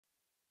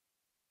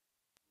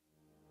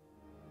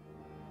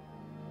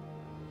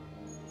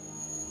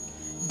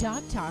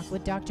Doc Talk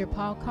with Dr.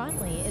 Paul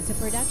Conley is a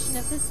production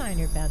of the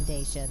Signer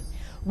Foundation,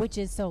 which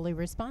is solely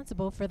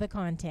responsible for the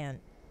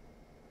content.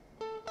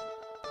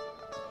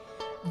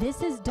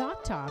 This is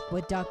Doc Talk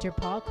with Dr.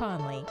 Paul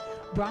Conley,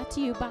 brought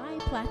to you by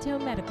Plateau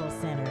Medical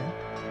Center.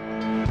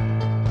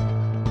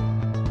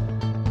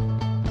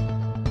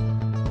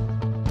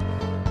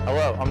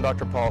 Hello, I'm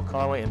Dr. Paul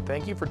Conley, and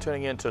thank you for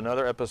tuning in to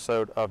another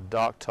episode of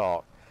Doc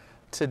Talk.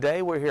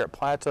 Today we're here at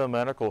Plateau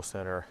Medical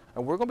Center,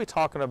 and we're going to be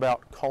talking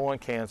about colon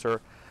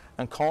cancer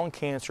and colon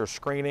cancer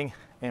screening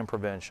and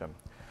prevention.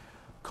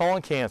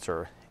 Colon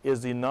cancer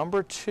is the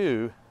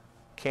 #2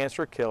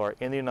 cancer killer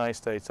in the United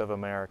States of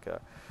America.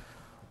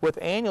 With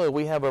annually,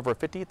 we have over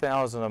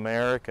 50,000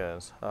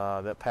 Americans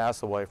that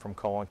pass away from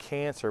colon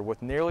cancer,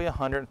 with nearly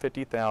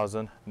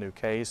 150,000 new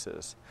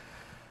cases.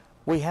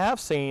 We have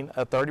seen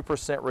a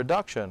 30%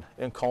 reduction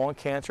in colon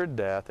cancer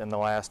death in the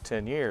last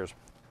 10 years.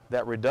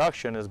 That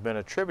reduction has been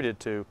attributed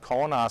to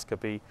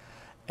colonoscopy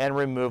and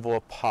removal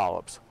of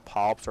polyps.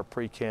 Polyps are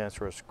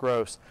precancerous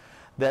growths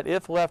that,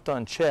 if left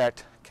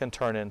unchecked, can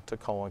turn into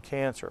colon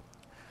cancer.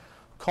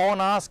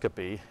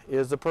 Colonoscopy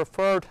is the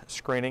preferred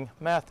screening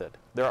method.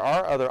 There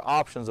are other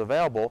options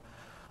available,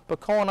 but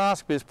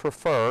colonoscopy is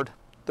preferred.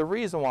 The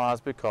reason why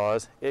is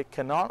because it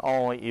can not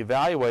only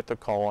evaluate the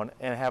colon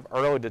and have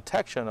early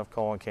detection of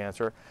colon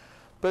cancer,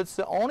 but it's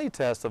the only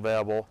test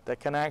available that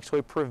can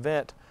actually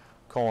prevent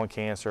colon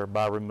cancer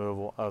by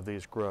removal of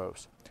these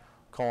growths.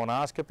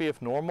 Colonoscopy,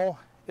 if normal,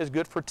 is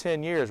good for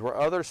 10 years, where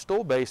other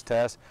stool-based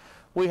tests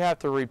we have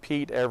to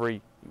repeat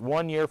every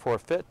 1 year for a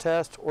FIT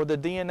test, or the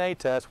DNA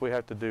test we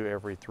have to do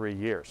every 3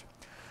 years.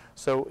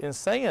 So in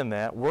saying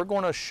that, we're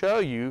going to show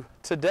you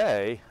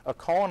today a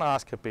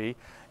colonoscopy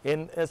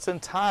in its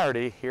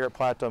entirety here at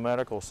Plateau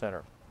Medical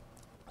Center.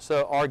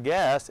 So our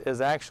guest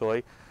is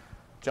actually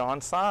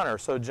John Signer.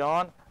 So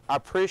John, I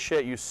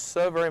appreciate you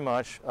so very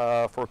much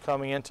for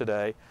coming in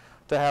today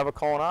to have a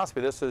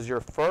colonoscopy. This is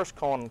your first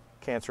colon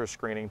cancer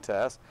screening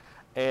test,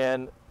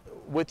 and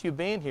with you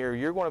being here,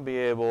 you're going to be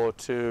able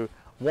to,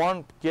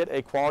 one, get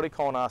a quality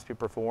colonoscopy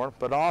performed,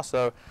 but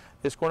also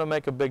it's going to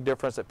make a big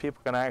difference that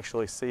people can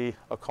actually see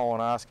a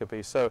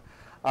colonoscopy. So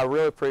I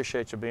really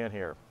appreciate you being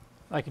here.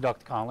 Thank you,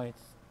 Dr. Conley.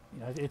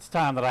 It's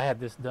time that I had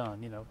this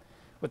done.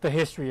 With the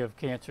history of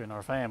cancer in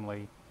our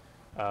family,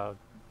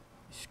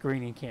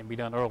 screening can't be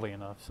done early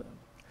enough. So.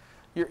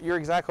 You're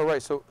exactly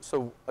right. So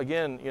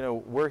again,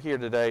 we're here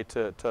today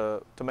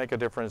to make a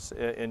difference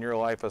in your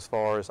life as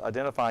far as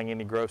identifying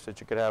any growths that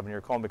you could have in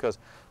your colon, because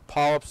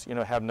polyps,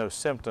 have no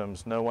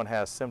symptoms. No one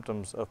has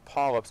symptoms of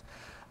polyps.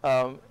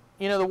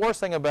 The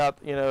worst thing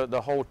about,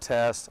 the whole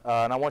test,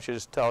 and I want you to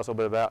just tell us a little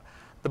bit about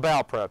the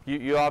bowel prep.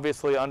 You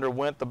obviously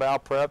underwent the bowel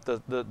prep,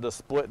 the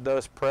split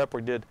dose prep.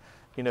 We did,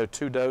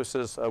 2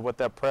 doses with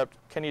that prep.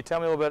 Can you tell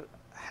me a little bit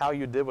how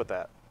you did with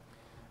that?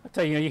 I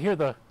tell you, you hear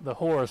the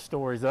horror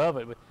stories of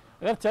it, but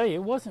I got to tell you,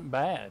 it wasn't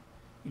bad.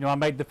 I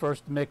made the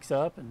first mix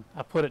up and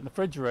I put it in the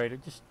refrigerator,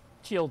 just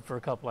chilled for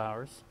a couple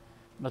hours,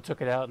 and I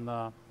took it out and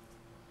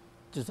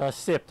I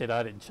sipped it.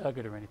 I didn't chug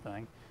it or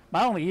anything.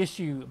 My only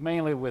issue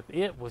mainly with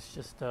it was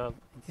just it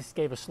just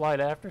gave a slight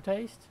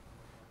aftertaste.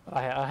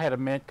 I had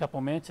a couple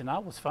mints and I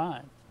was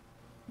fine.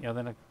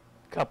 Then a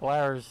couple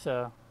hours,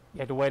 you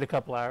had to wait a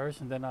couple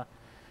hours, and then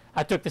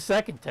I took the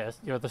second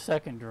test, the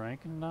second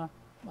drink, and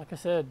like I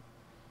said,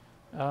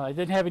 I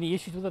didn't have any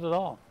issues with it at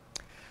all.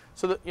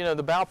 So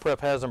the bowel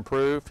prep has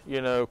improved,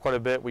 quite a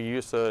bit. We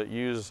used to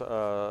use,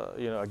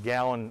 a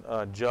gallon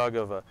jug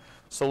of a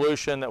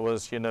solution that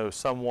was,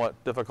 somewhat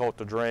difficult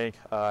to drink,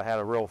 had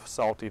a real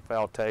salty,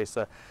 foul taste.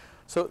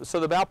 So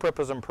the bowel prep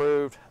has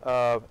improved.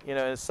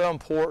 It's so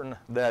important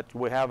that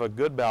we have a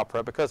good bowel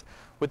prep, because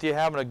with you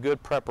having a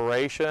good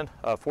preparation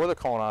for the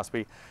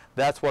colonoscopy,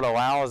 that's what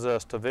allows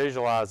us to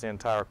visualize the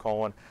entire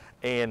colon.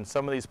 And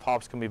some of these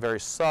polyps can be very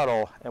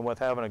subtle, and with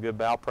having a good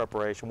bowel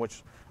preparation,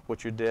 which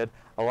you did,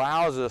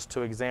 allows us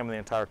to examine the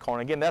entire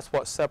colon. Again, that's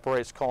what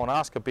separates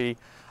colonoscopy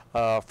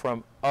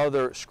from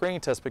other screening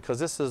tests, because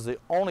this is the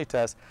only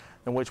test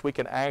in which we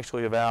can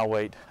actually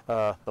evaluate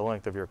the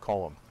length of your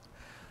colon.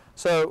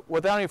 So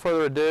without any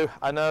further ado,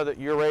 I know that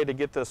you're ready to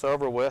get this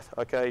over with.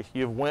 Okay,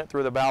 you've went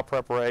through the bowel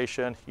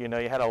preparation. You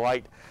had a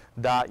light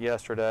diet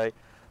yesterday.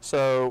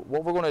 So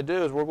what we're going to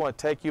do is we're going to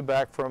take you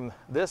back from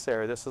this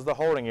area. This is the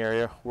holding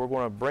area. We're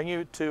going to bring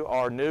you to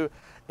our new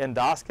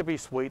endoscopy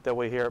suite that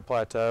we here at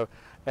Plateau,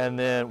 and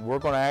then we're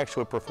going to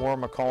actually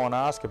perform a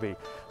colonoscopy.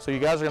 So you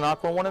guys are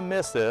not going to want to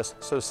miss this,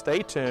 so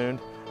stay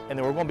tuned, and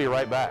then we're going to be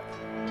right back.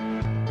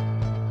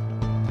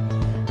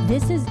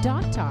 This is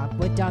Doc Talk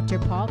with Dr.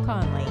 Paul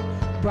Conley,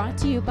 brought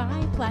to you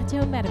by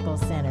Plateau Medical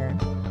Center.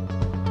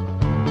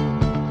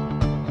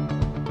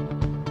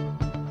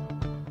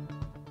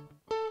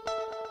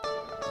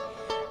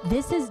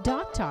 This is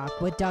Doc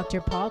Talk with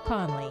Dr. Paul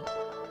Conley.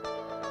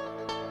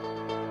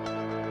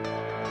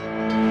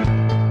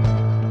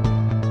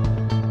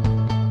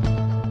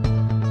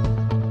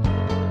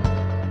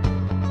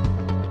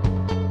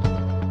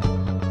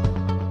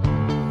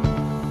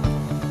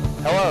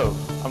 Hello,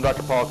 I'm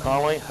Dr. Paul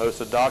Conley,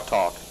 host of Doc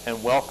Talk,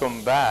 and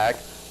welcome back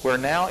We're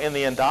now in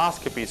the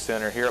endoscopy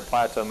center here at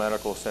Plateau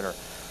Medical Center,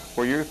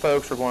 where you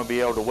folks are going to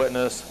be able to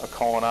witness a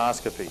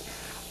colonoscopy.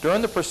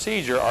 During the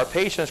procedure, our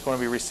patient is going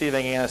to be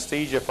receiving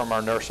anesthesia from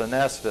our nurse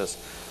anesthetist.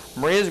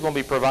 Maria is going to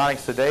be providing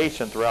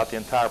sedation throughout the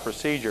entire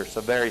procedure. It's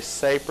a very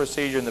safe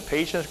procedure, and the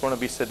patient is going to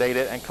be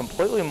sedated and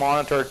completely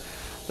monitored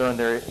during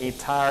their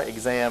entire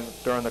exam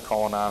during the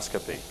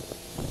colonoscopy.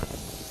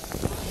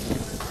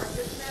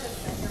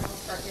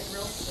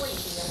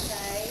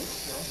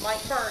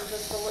 Might burn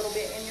just a little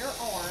bit in your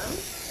arm.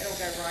 It'll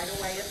go right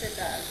away if it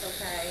does,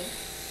 okay?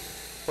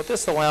 What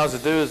this allows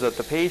us to do is that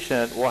the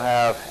patient will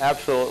have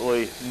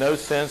absolutely no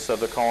sense of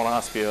the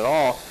colonoscopy at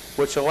all,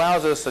 which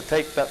allows us to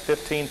take that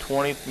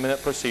 15-20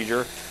 minute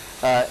procedure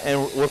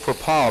and look for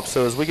polyps.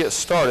 So as we get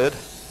started,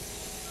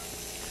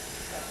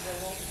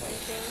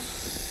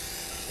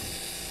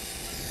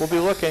 we'll be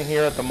looking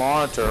here at the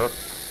monitor.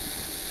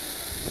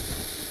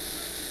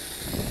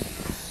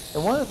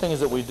 And one of the things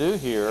that we do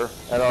here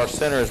at our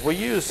center is we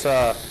use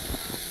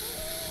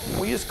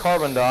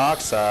carbon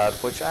dioxide,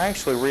 which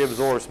actually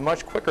reabsorbs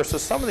much quicker. So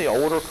some of the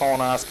older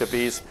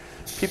colonoscopies,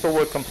 people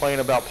would complain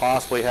about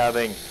possibly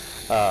having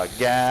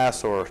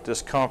gas or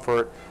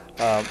discomfort.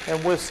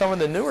 And with some of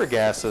the newer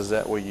gases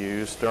that we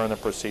use during the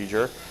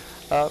procedure,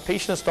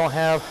 patients don't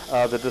have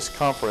the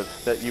discomfort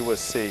that you would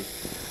see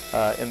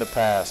in the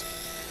past.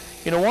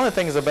 You know, one of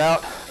the things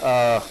about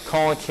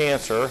colon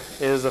cancer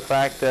is the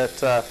fact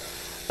that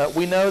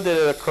we know that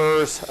it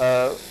occurs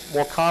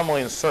more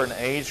commonly in certain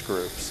age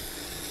groups.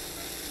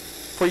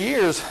 For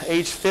years,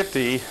 age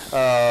 50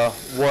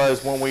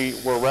 was when we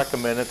were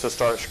recommended to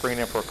start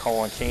screening for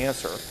colon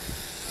cancer.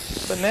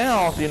 But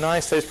now, the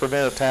United States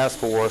Preventive Task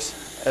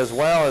Force, as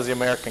well as the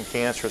American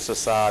Cancer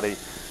Society,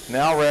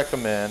 now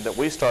recommend that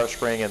we start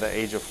screening at the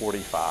age of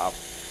 45.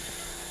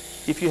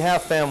 If you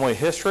have family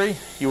history,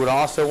 you would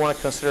also want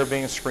to consider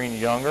being screened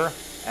younger.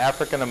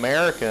 African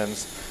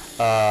Americans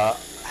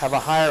have a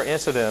higher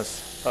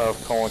incidence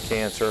of colon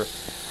cancer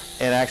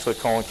and actually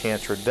colon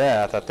cancer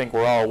death. I think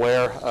we're all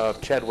aware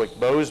of Chadwick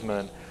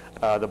Boseman,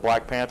 the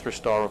Black Panther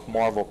star of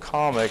Marvel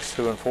Comics,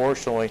 who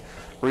unfortunately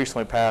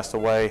recently passed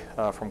away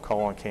from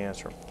colon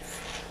cancer.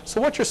 So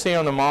what you're seeing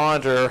on the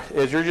monitor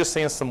is you're just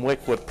seeing some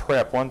liquid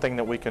prep. One thing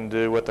that we can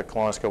do with the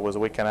colonoscope is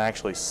we can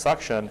actually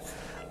suction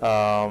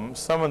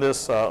some of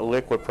this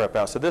liquid prep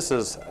out. So this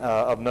is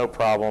of no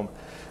problem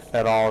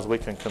at all, as we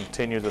can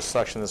continue to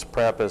suction this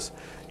prep, as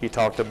he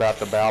talked about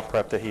the bowel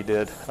prep that he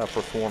did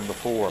perform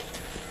before.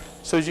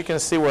 So as you can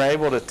see, we're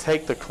able to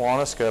take the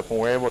colonoscope and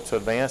we're able to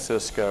advance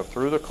this scope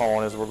through the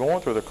colon. As we're going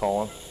through the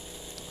colon,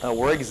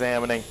 we're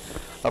examining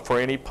for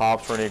any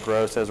polyps or any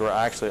growths, as we're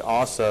actually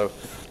also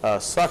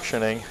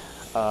suctioning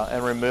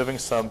and removing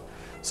some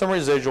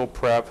residual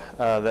prep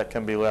that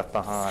can be left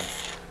behind.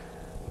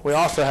 We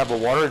also have a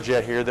water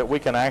jet here that we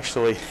can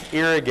actually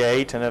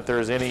irrigate, and if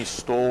there's any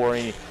stool or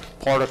any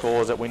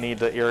particles that we need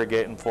to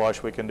irrigate and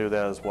flush, we can do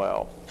that as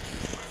well.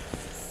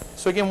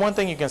 So again, one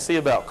thing you can see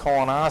about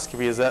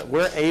colonoscopy is that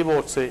we're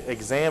able to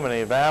examine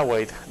and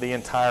evaluate the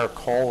entire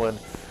colon,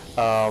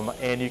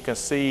 and you can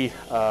see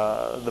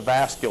the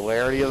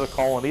vascularity of the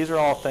colon. These are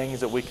all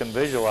things that we can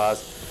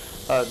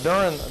visualize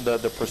during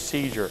the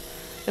procedure.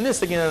 And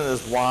this again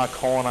is why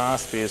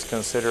colonoscopy is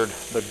considered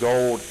the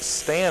gold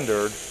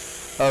standard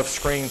of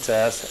screening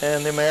tests,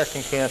 and the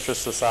American Cancer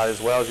Society, as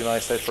well as the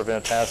United States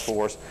Preventive Task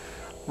Force,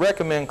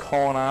 recommend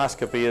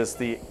colonoscopy as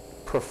the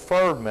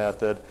preferred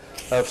method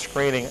of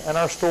screening, and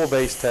our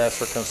stool-based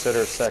tests are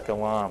considered second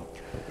line.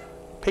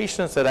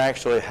 Patients that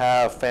actually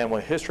have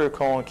family history of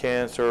colon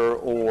cancer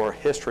or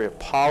history of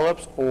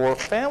polyps or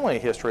family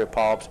history of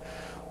polyps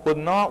would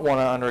not want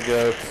to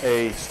undergo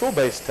a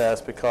stool-based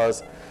test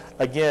because,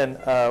 again,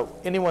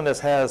 anyone that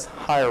has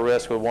higher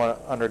risk would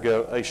want to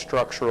undergo a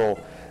structural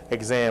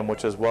exam,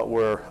 which is what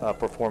we're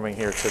performing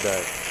here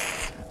today.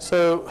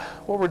 So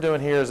what we're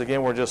doing here is,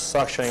 again, we're just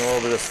suctioning a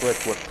little bit of this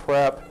liquid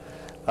prep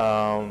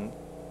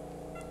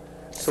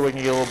so we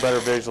can get a little better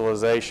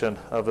visualization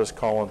of this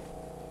colon.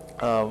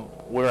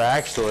 We're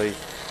actually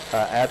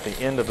at the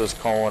end of this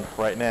colon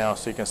right now,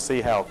 so you can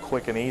see how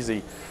quick and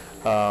easy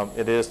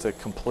it is to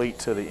complete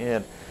to the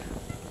end.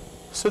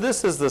 So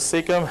this is the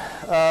cecum,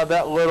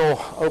 that little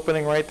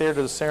opening right there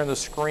to the center of the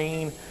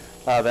screen,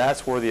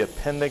 that's where the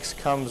appendix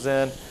comes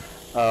in.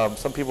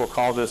 Some people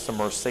call this the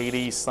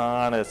Mercedes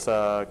sign. It's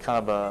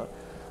kind of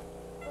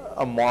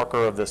a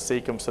marker of the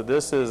cecum. So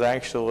this is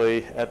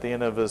actually at the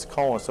end of his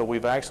colon. So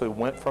we've actually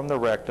went from the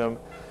rectum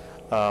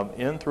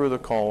in through the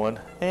colon,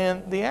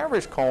 and the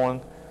average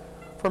colon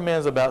for men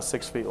is about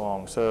 6 feet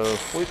long. So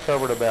we've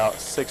covered about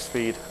 6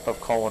 feet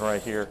of colon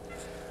right here.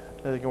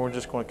 And again, we're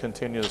just going to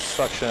continue to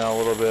suction out a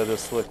little bit of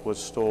this liquid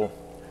stool.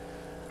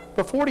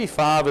 But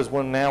 45 is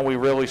when now we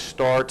really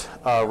start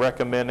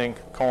recommending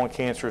colon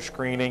cancer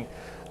screening.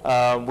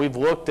 We've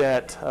looked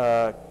at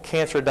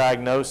cancer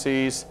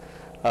diagnoses,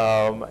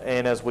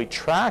 and as we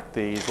track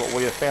these, what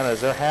we have found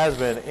is there has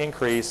been an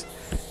increase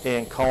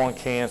in colon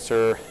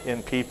cancer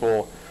in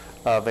people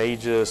of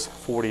ages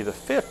 40 to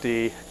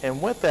 50,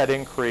 and with that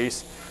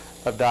increase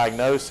of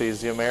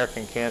diagnoses, the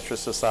American Cancer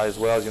Society, as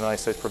well as the United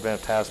States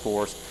Preventive Task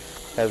Force,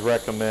 has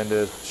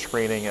recommended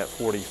screening at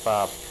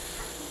 45.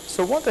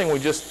 So one thing we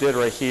just did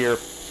right here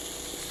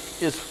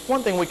is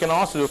one thing we can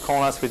also do with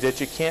colonoscopy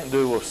that you can't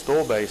do with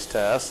stool-based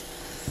tests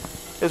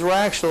is we're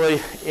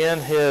actually in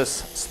his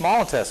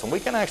small intestine. We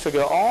can actually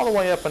go all the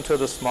way up into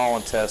the small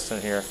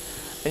intestine here.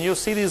 And you'll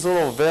see these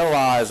little villi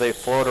as they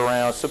float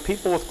around. So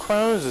people with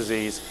Crohn's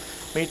disease,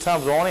 many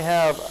times will only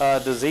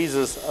have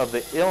diseases of the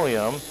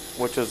ileum,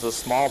 which is the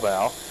small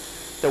bowel,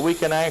 that we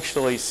can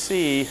actually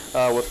see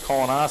with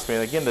colonoscopy.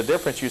 And again, the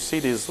difference, you see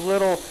these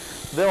little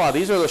villi.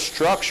 These are the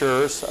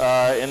structures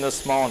in the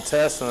small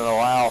intestine that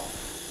allow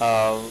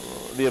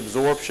the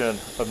absorption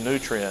of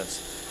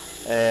nutrients.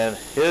 And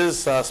his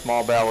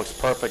small bowel looks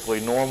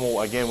perfectly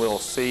normal. Again, we'll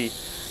see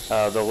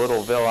the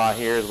little villi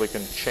here as we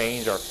can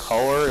change our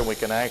color, and we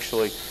can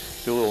actually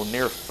do a little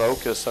near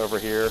focus over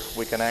here.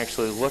 We can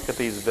actually look at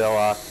these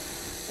villi,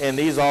 and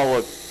these all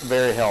look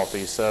very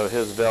healthy. So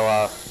his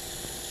villi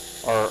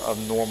are of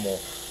normal,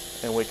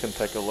 and we can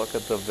take a look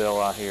at the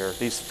villi here.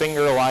 These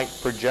finger-like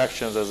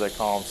projections, as they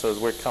call them. So as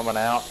we're coming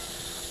out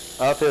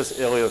of his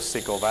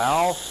ileocecal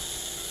valve,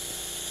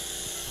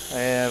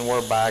 and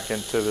we're back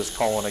into his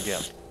colon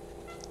again.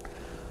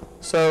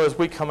 So as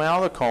we come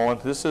out of the colon,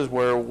 this is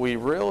where we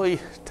really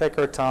take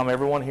our time,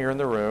 everyone here in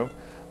the room.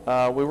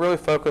 We really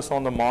focus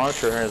on the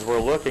monitor, and as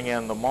we're looking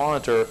in the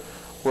monitor,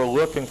 we're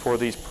looking for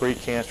these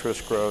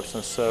precancerous growths.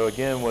 And so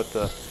again, with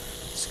the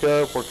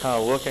scope, we're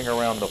kind of looking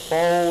around the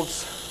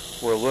folds.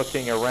 We're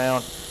looking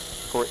around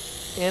for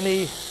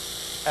any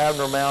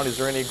abnormalities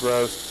or any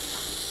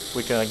growths.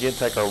 We can again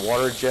take our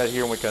water jet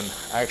here, and we can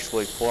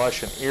actually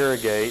flush and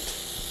irrigate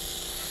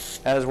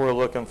as we're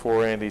looking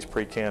for any of these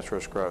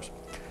precancerous growths.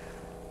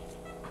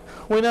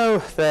 We know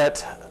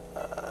that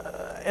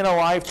in a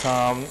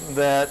lifetime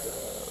that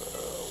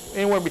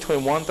anywhere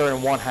between 1/3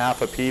 and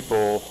 1/2 of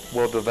people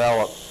will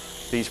develop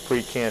these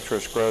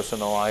precancerous growths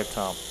in a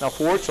lifetime. Now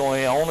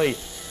fortunately, only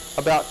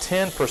about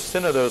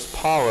 10% of those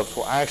polyps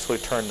will actually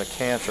turn to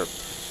cancer.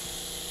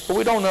 But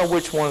we don't know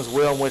which ones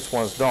will and which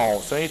ones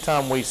don't. So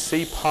anytime we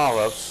see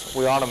polyps,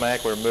 we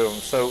automatically remove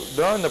them. So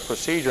during the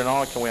procedure, not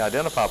only can we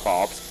identify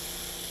polyps,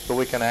 but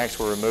we can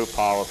actually remove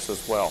polyps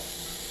as well.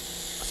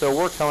 So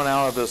we're coming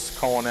out of this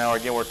colon now.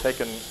 Again, we're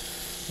taking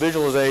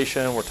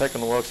visualization, we're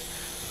taking the looks.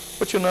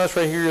 What you'll notice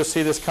right here, you'll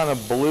see this kind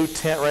of blue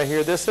tint right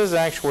here. This is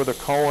actually where the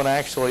colon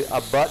actually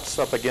abuts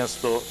up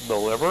against the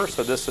liver.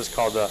 So this is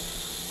called the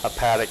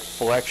hepatic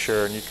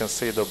flexure, and you can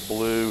see the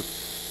blue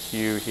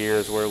hue here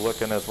as we're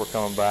looking as we're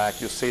coming back.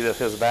 You'll see that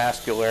his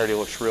vascularity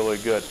looks really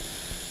good.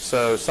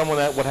 So someone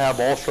that would have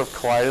ulcerative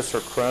colitis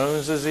or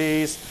Crohn's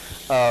disease,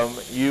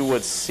 you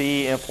would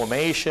see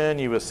inflammation,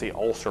 you would see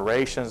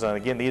ulcerations, and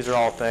again, these are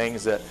all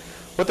things that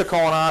with the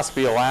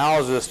colonoscopy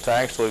allows us to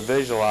actually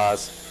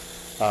visualize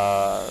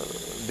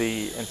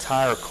the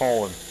entire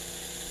colon.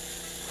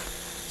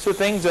 So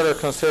things that are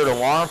considered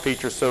alarm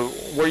features, so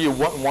where you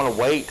wouldn't want to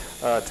wait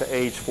to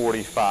age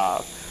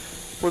 45,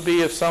 would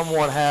be if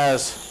someone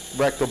has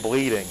rectal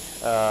bleeding,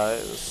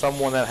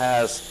 someone that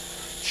has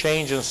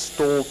change in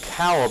stool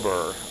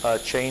caliber,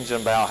 change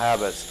in bowel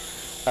habits,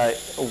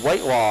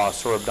 weight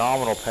loss or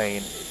abdominal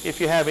pain. If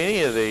you have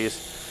any of these,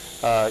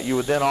 you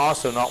would then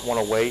also not want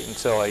to wait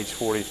until age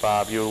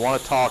 45. You would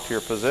want to talk to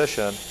your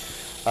physician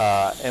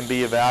and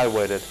be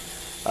evaluated.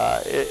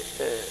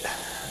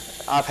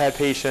 I've had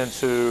patients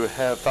who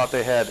have thought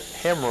they had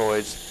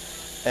hemorrhoids,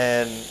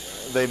 and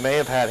they may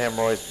have had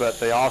hemorrhoids, but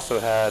they also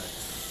had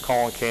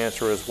colon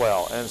cancer as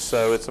well. And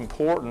so it's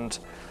important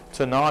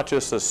to not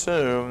just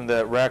assume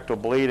that rectal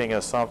bleeding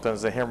is something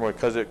as a hemorrhoid,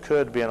 because it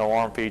could be an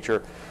alarm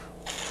feature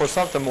for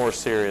something more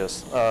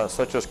serious,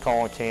 such as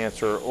colon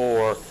cancer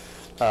or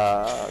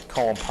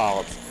colon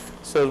polyps.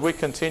 So as we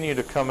continue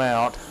to come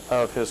out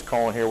of his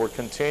colon here, we're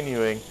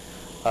continuing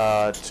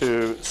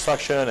to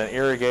suction and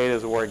irrigate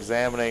as we're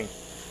examining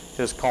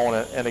his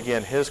colon. And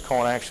again, his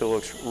colon actually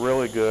looks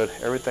really good.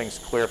 Everything's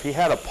clear. If he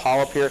had a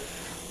polyp here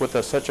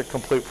with such a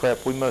complete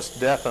prep, we most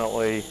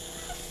definitely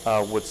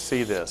would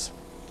see this.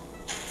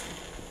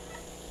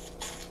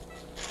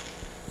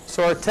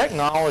 So our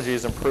technology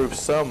has improved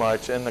so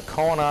much, and the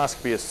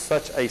colonoscopy is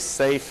such a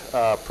safe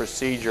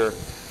procedure.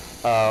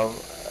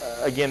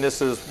 Again,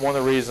 this is one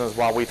of the reasons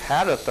why we've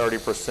had a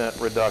 30%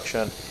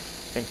 reduction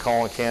in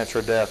colon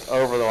cancer death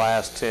over the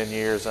last 10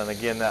 years. And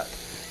again, that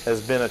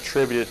has been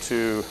attributed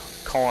to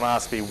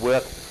colonoscopy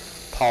with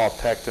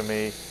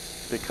polypectomy,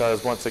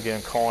 because once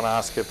again,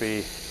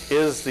 colonoscopy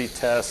is the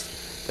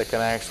test that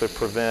can actually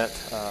prevent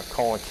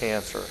colon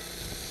cancer.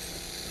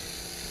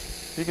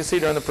 You can see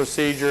during the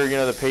procedure,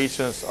 the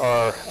patients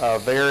are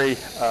very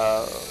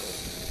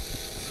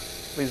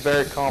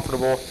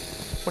comfortable.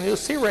 When you'll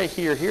see right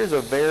here, here's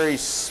a very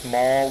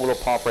small little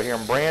pop right here,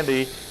 and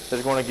Brandy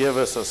is going to give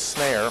us a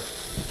snare.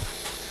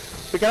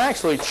 We can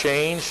actually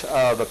change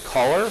the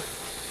color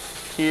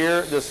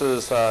here. This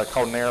is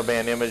called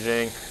narrowband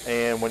imaging,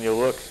 and when you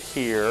look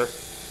here,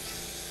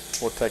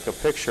 we'll take a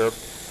picture.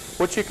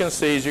 What you can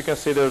see is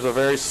there's a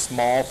very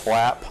small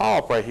flat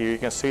polyp right here. You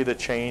can see the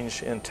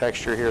change in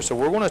texture here. So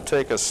we're going to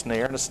take a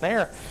snare, and a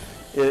snare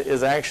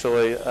is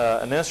actually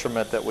an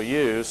instrument that we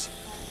use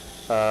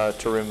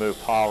to remove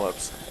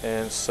polyps.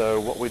 And so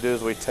what we do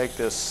is we take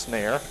this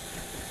snare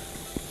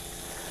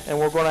and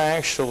we're going to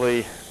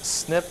actually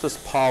snip this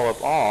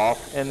polyp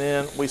off, and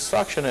then we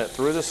suction it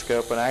through the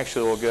scope, and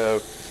actually will go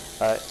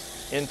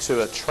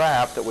into a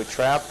trap that we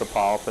trap the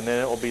polyp, and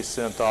then it will be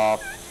sent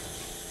off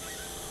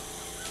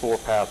for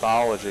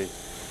pathology.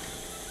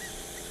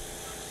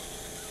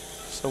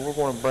 So we're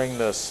going to bring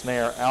the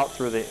snare out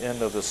through the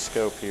end of the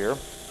scope here.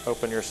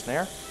 Open your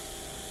snare.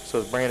 So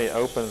as Brandy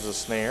opens the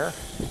snare,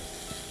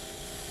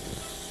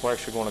 we're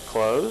actually going to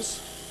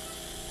close.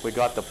 We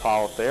got the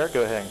polyp there.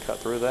 Go ahead and cut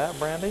through that,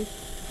 Brandy.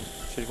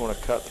 She's going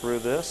to cut through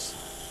this.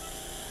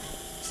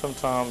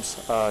 Sometimes,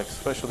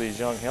 especially these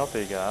young,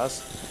 healthy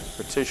guys,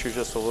 their tissue is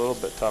just a little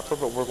bit tougher,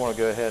 but we're going to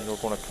go ahead and we're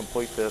going to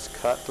complete this,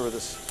 cut through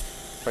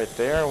this right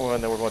there,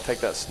 and then we're going to take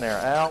that snare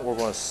out. We're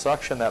going to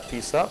suction that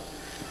piece up.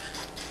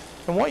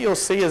 And what you'll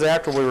see is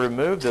after we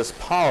remove this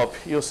polyp,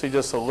 you'll see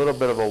just a little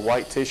bit of a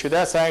white tissue.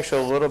 That's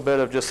actually a little bit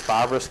of just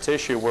fibrous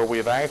tissue where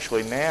we've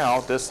actually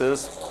now, this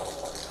is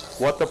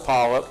what the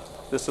polyp,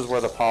 this is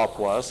where the polyp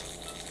was.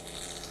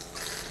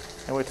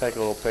 And we take a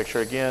little picture.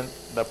 Again,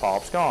 the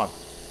polyp's gone.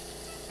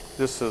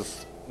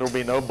 There'll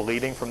be no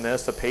bleeding from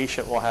this. The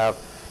patient will have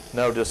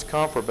no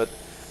discomfort, but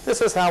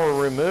this is how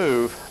we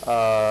remove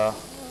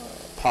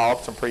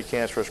polyps and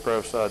precancerous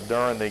growths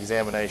during the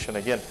examination.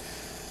 Again,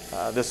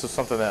 this is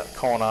something that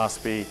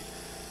colonoscopy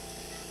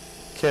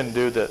can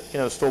do that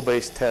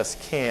stool-based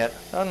tests can't.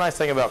 Another nice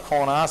thing about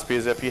colonoscopy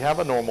is if you have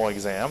a normal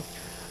exam,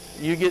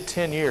 you get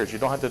 10 years. You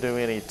don't have to do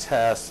any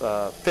tests.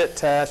 Fit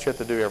tests you have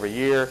to do every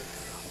year,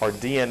 or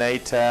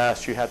DNA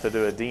tests. You have to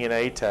do a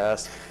DNA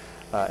test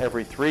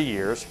every 3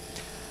 years.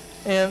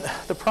 And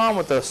the problem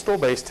with the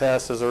stool-based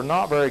tests is they're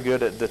not very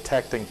good at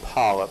detecting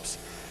polyps.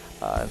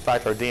 In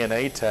fact, our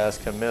DNA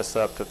test can miss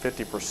up to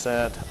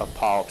 50% of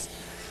polyps.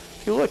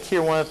 If you look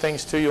here, one of the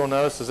things too you'll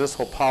notice is this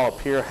whole polyp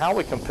here. How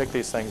we can pick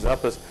these things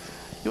up is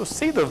you'll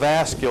see the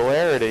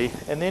vascularity,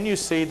 and then you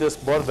see this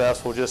blood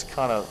vessel just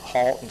kind of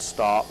halt and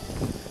stop.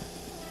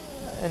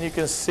 And you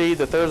can see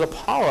that there's a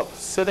polyp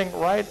sitting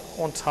right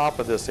on top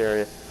of this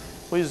area.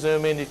 We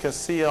zoom in, you can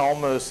see it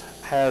almost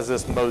has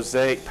this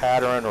mosaic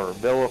pattern or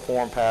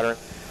villiform pattern.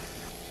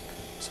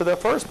 So the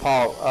first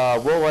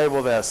polyp, we'll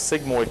label that as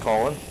sigmoid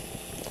colon.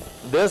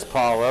 This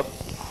polyp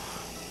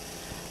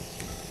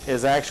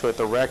is actually at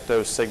the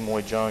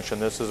recto-sigmoid junction.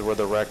 This is where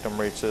the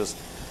rectum reaches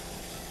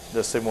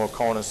the sigmoid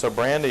colon. And so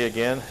Brandy,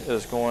 again,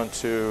 is going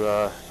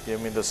to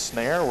give me the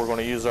snare. We're going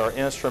to use our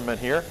instrument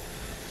here,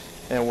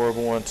 and we're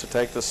going to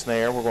take the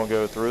snare. We're going to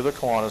go through the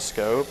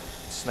colonoscope.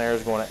 The snare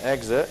is going to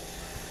exit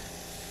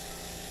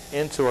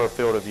into our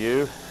field of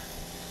view,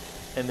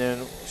 and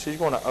then she's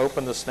going to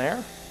open the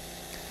snare.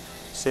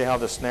 See how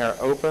the snare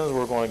opens?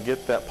 We're going to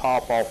get that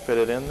polyp all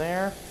fitted in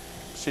there.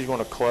 She's going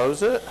to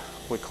close it.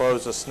 We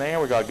close the snare.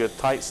 We got a good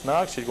tight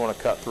snug. She's going to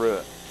cut through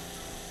it.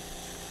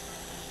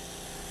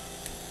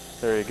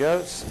 There you go.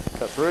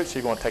 Cut through it.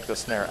 She's going to take the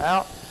snare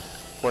out.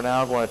 We're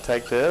now going to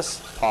take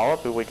this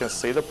polyp, and we can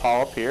see the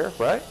polyp here,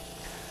 right?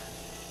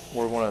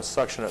 We're going to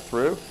suction it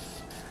through.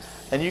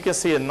 And you can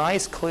see a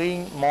nice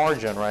clean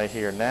margin right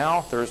here.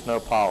 Now there's no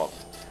polyp.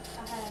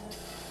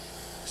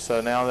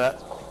 So now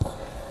that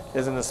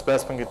is in the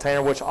specimen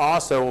container, which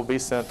also will be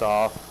sent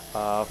off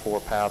for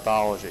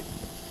pathology.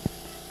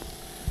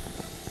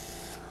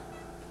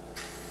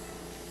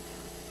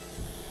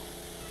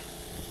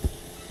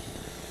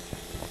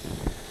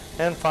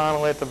 And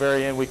finally, at the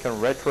very end, we can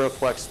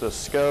retroflex the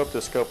scope.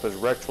 The scope is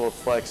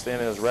retroflexed in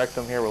his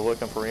rectum here. We're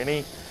looking for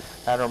any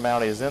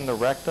abnormalities in the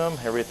rectum.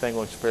 Everything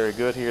looks very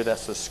good here.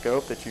 That's the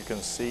scope that you can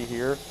see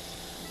here,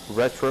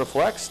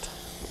 retroflexed.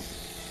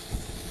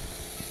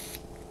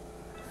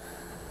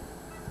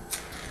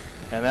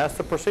 And that's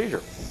the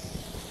procedure.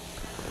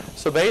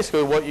 So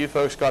basically what you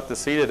folks got to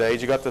see today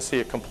is you got to see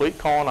a complete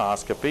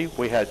colonoscopy.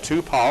 We had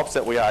 2 polyps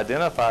that we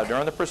identified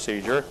during the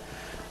procedure,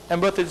 and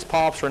both these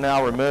polyps are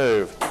now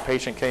removed. The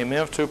patient came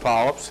in with 2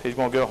 polyps. He's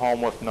going to go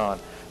home with none.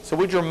 So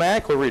we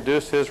dramatically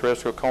reduced his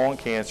risk of colon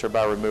cancer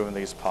by removing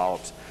these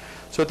polyps.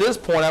 So at this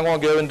point, I'm going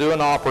to go and do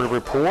an operative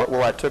report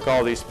where I took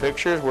all these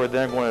pictures. We're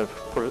then going to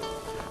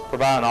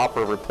provide an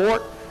operative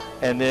report.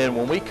 And then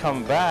when we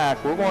come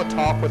back, we're going to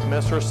talk with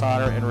Mr.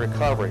 Signer in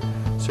recovery.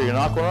 So you're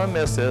not going to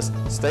miss this.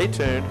 Stay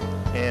tuned,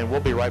 and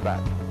we'll be right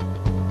back.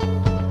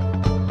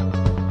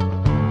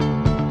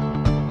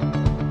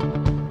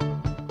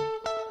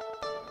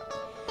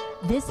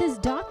 This is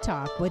Doc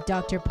Talk with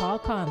Dr. Paul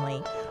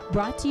Conley,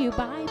 brought to you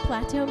by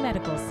Plateau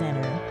Medical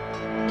Center.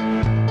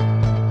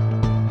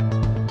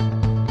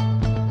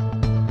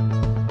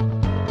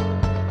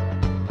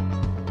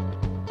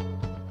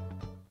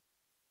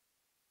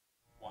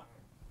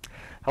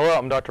 Hello,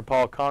 I'm Dr.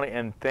 Paul Conley,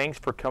 and thanks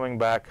for coming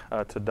back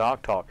to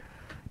Doc Talk.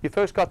 You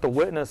folks got to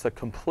witness a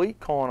complete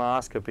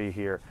colonoscopy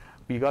here.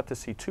 You got to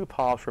see 2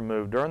 polyps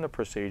removed during the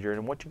procedure,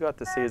 and what you got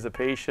to see is the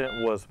patient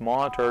was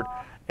monitored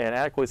and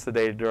adequately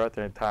sedated throughout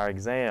the entire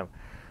exam.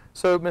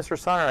 So, Mr.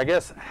 Signer, I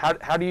guess,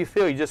 how do you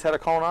feel? You just had a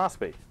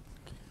colonoscopy.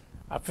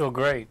 I feel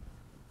great.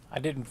 I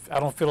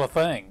don't feel a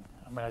thing.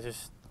 I mean, I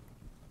just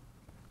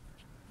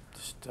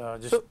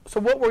So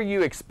what were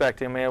you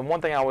expecting, man?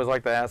 One thing I always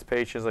like to ask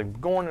patients,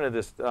 like going into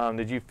this,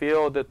 did you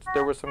feel that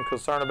there was some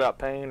concern about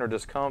pain or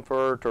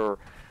discomfort, or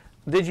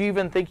did you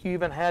even think you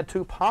even had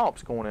 2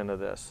 polyps going into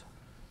this?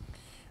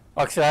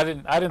 Like I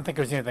said, I didn't think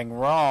there was anything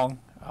wrong,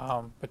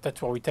 but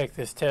that's why we take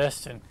this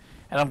test, and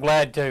I'm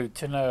glad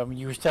to know. I mean,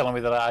 you were telling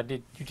me that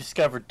you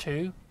discovered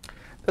 2.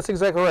 That's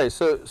exactly right.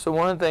 So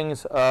one of the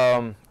things,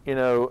 you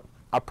know,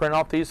 I print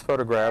off these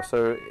photographs.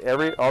 So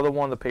all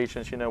one of the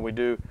patients, you know, we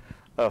do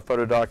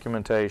photo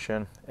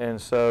documentation, and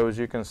so as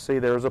you can see,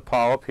 there's a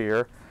polyp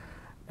here,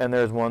 and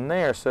there's one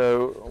there.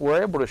 So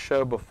we're able to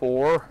show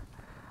before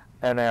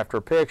and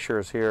after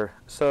pictures here.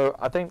 So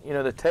I think, you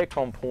know, the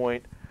take-home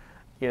point,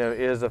 you know,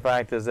 is the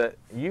fact is that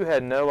you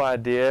had no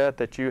idea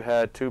that you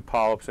had 2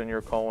 polyps in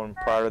your colon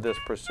prior to this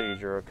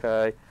procedure,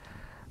 okay?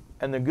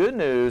 And the good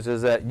news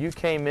is that you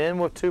came in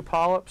with 2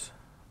 polyps,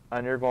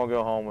 and you're going to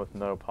go home with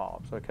no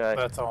polyps, okay?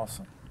 That's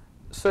awesome.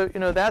 So, you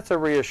know, that's a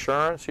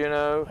reassurance, you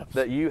know,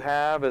 that you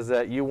have, is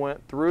that you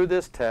went through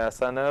this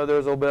test. I know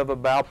there's a little bit of a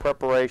bowel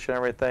preparation and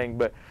everything,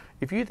 but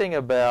if you think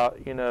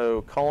about, you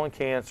know, colon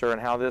cancer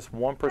and how this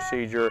one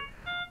procedure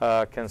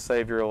can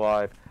save your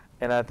life,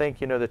 and I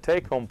think, you know, the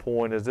take-home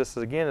point is this,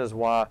 again, is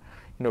why,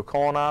 you know,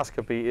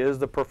 colonoscopy is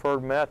the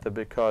preferred method,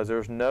 because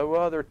there's no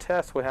other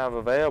test we have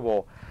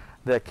available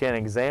that can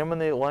examine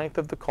the length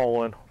of the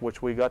colon,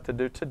 which we got to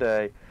do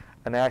today,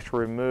 and actually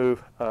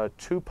remove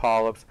 2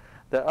 polyps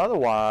that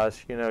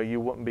otherwise, you know, you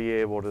wouldn't be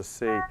able to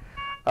see.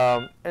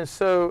 And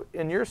so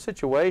in your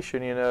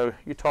situation, you know,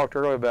 you talked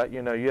earlier about,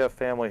 you know, you have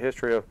family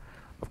history of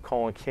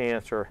colon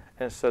cancer,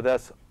 and so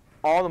that's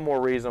all the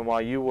more reason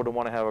why you would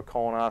want to have a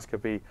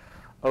colonoscopy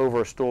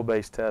over a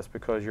stool-based test,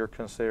 because you're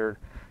considered,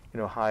 you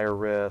know, higher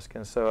risk.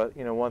 And so,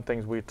 you know, one of the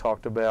things we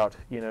talked about,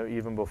 you know,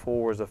 even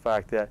before was the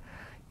fact that,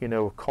 you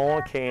know,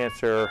 colon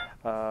cancer,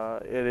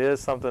 it is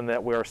something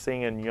that we are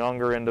seeing in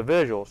younger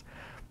individuals.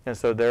 And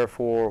so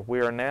therefore, we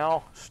are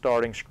now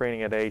starting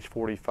screening at age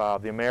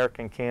 45. The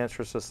American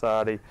Cancer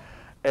Society,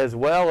 as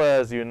well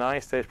as the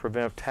United States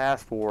Preventive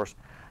Task Force,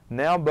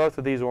 now both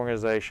of these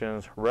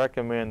organizations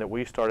recommend that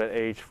we start at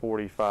age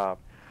 45.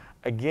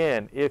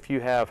 Again, if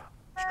you have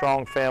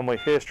strong family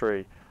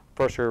history,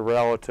 first-degree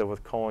relative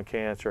with colon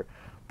cancer,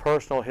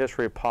 personal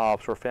history of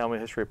polyps or family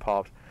history of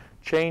polyps,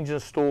 change in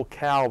stool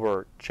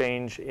caliber,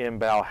 change in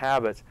bowel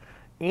habits,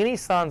 any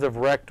signs of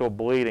rectal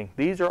bleeding,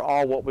 these are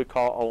all what we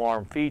call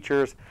alarm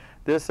features.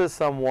 This is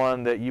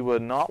someone that you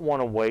would not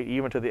want to wait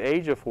even to the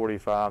age of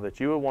 45, that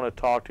you would want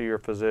to talk to your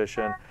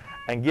physician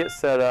and get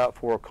set up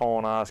for a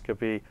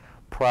colonoscopy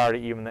prior to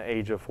even the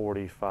age of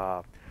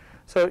 45.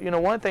 So, you know,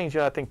 one of the things, you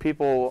know, I think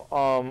people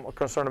are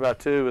concerned about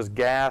too is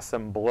gas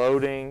and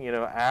bloating, you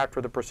know,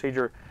 after the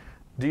procedure.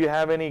 Do you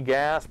have any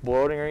gas,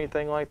 bloating, or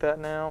anything like that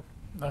now?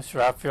 No,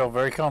 sir. I feel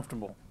very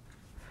comfortable.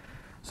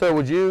 So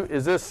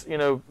is this, you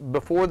know,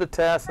 before the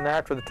test and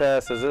after the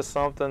test, is this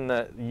something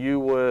that you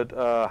would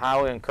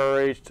highly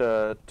encourage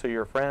to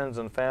your friends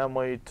and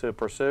family to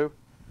pursue?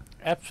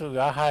 Absolutely.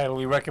 I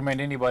highly recommend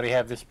anybody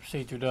have this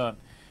procedure done.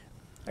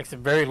 Like I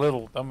said, very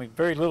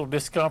little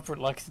discomfort.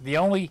 Like I said, the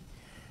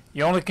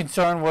only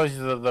concern was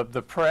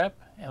the prep,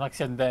 and like I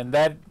said, then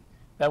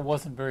that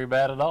wasn't very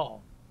bad at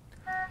all.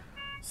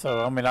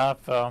 So, I mean,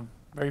 I'm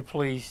very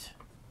pleased.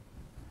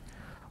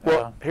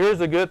 Well, here's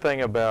the good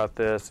thing about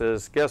this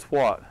is, guess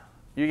what?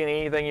 You can eat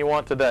anything you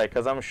want today,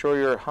 because I'm sure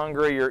you're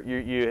hungry.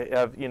 You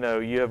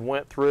have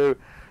went through,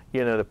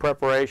 you know, the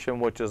preparation,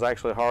 which is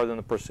actually harder than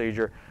the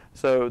procedure.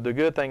 So the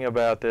good thing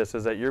about this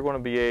is that you're going to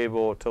be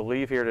able to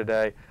leave here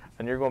today,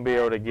 and you're going to be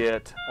able to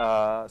get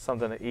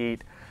something to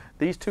eat.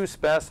 These 2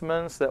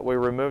 specimens that we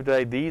removed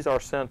today, these are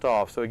sent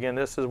off. So again,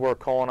 this is where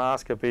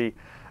colonoscopy,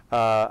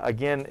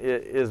 again,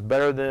 is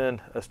better than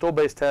a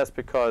stool-based test,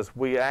 because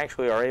we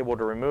actually are able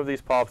to remove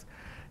these polyps.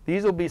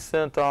 These will be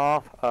sent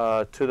off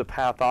to the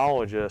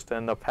pathologist,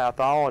 and the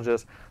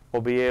pathologist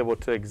will be able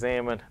to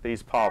examine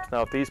these polyps.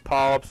 Now, if these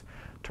polyps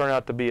turn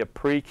out to be a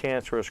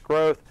precancerous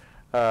growth,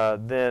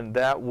 then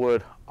that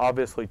would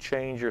obviously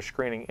change your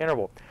screening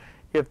interval.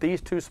 If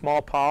these 2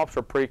 small polyps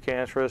are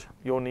precancerous,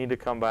 you'll need to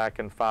come back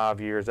in 5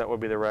 years. That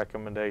would be the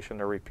recommendation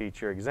to repeat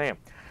your exam.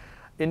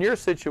 In your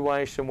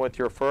situation with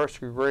your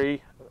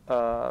first-degree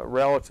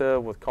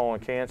relative with colon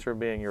cancer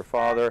being your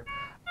father,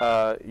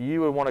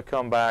 you would want to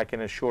come back in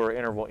a shorter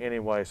interval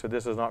anyway, so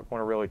this is not going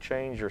to really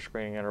change your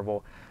screening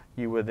interval.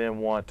 You would then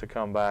want to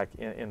come back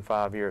in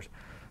 5 years.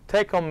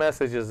 Take-home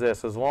message is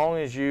this: as long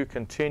as you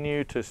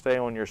continue to stay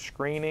on your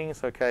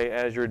screenings, okay,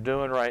 as you're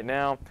doing right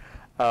now,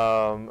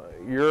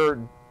 you're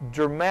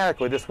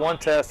dramatically, this one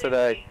test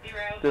that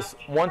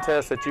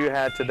you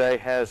had today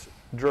has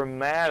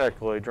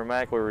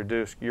dramatically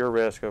reduced your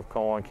risk of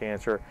colon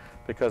cancer,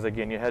 because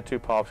again, you had 2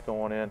 polyps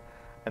going in,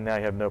 and now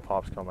you have no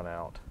polyps coming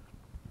out.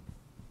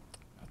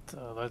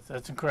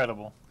 That's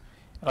incredible.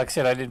 Like I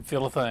said, I didn't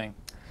feel a thing.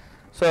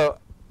 So,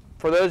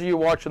 for those of you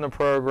watching the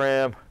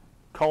program,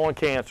 colon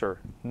cancer,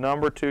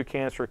 #2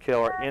 cancer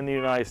killer in the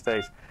United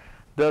States,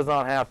 does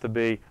not have to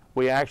be.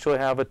 We actually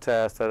have a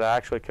test that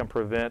actually can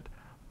prevent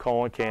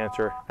colon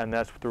cancer, and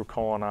that's through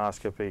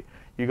colonoscopy.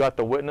 You got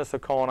to witness a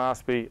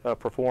colonoscopy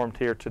performed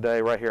here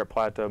today, right here at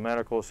Plateau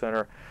Medical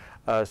Center.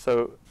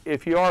 So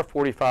if you are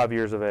 45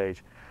 years of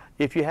age,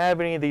 if you have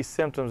any of these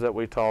symptoms that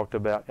we talked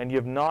about and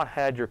you've not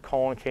had your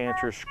colon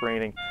cancer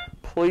screening,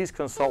 please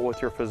consult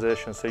with your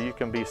physician so you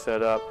can be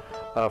set up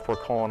for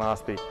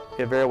colonoscopy.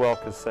 It very well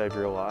could save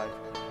your life.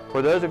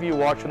 For those of you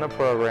watching the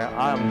program,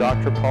 I am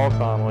Dr. Paul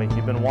Conley.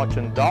 You've been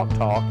watching Doc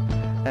Talk.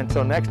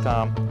 Until next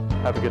time,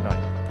 have a good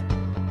night.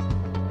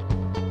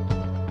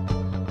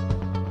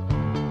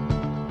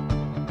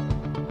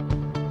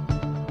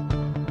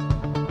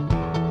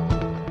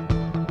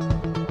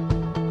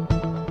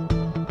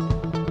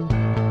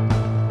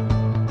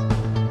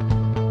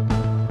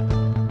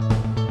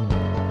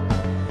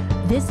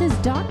 This is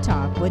Doc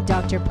Talk with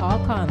Dr.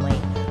 Paul Conley,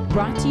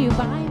 brought to you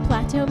by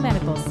Plateau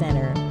Medical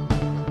Center.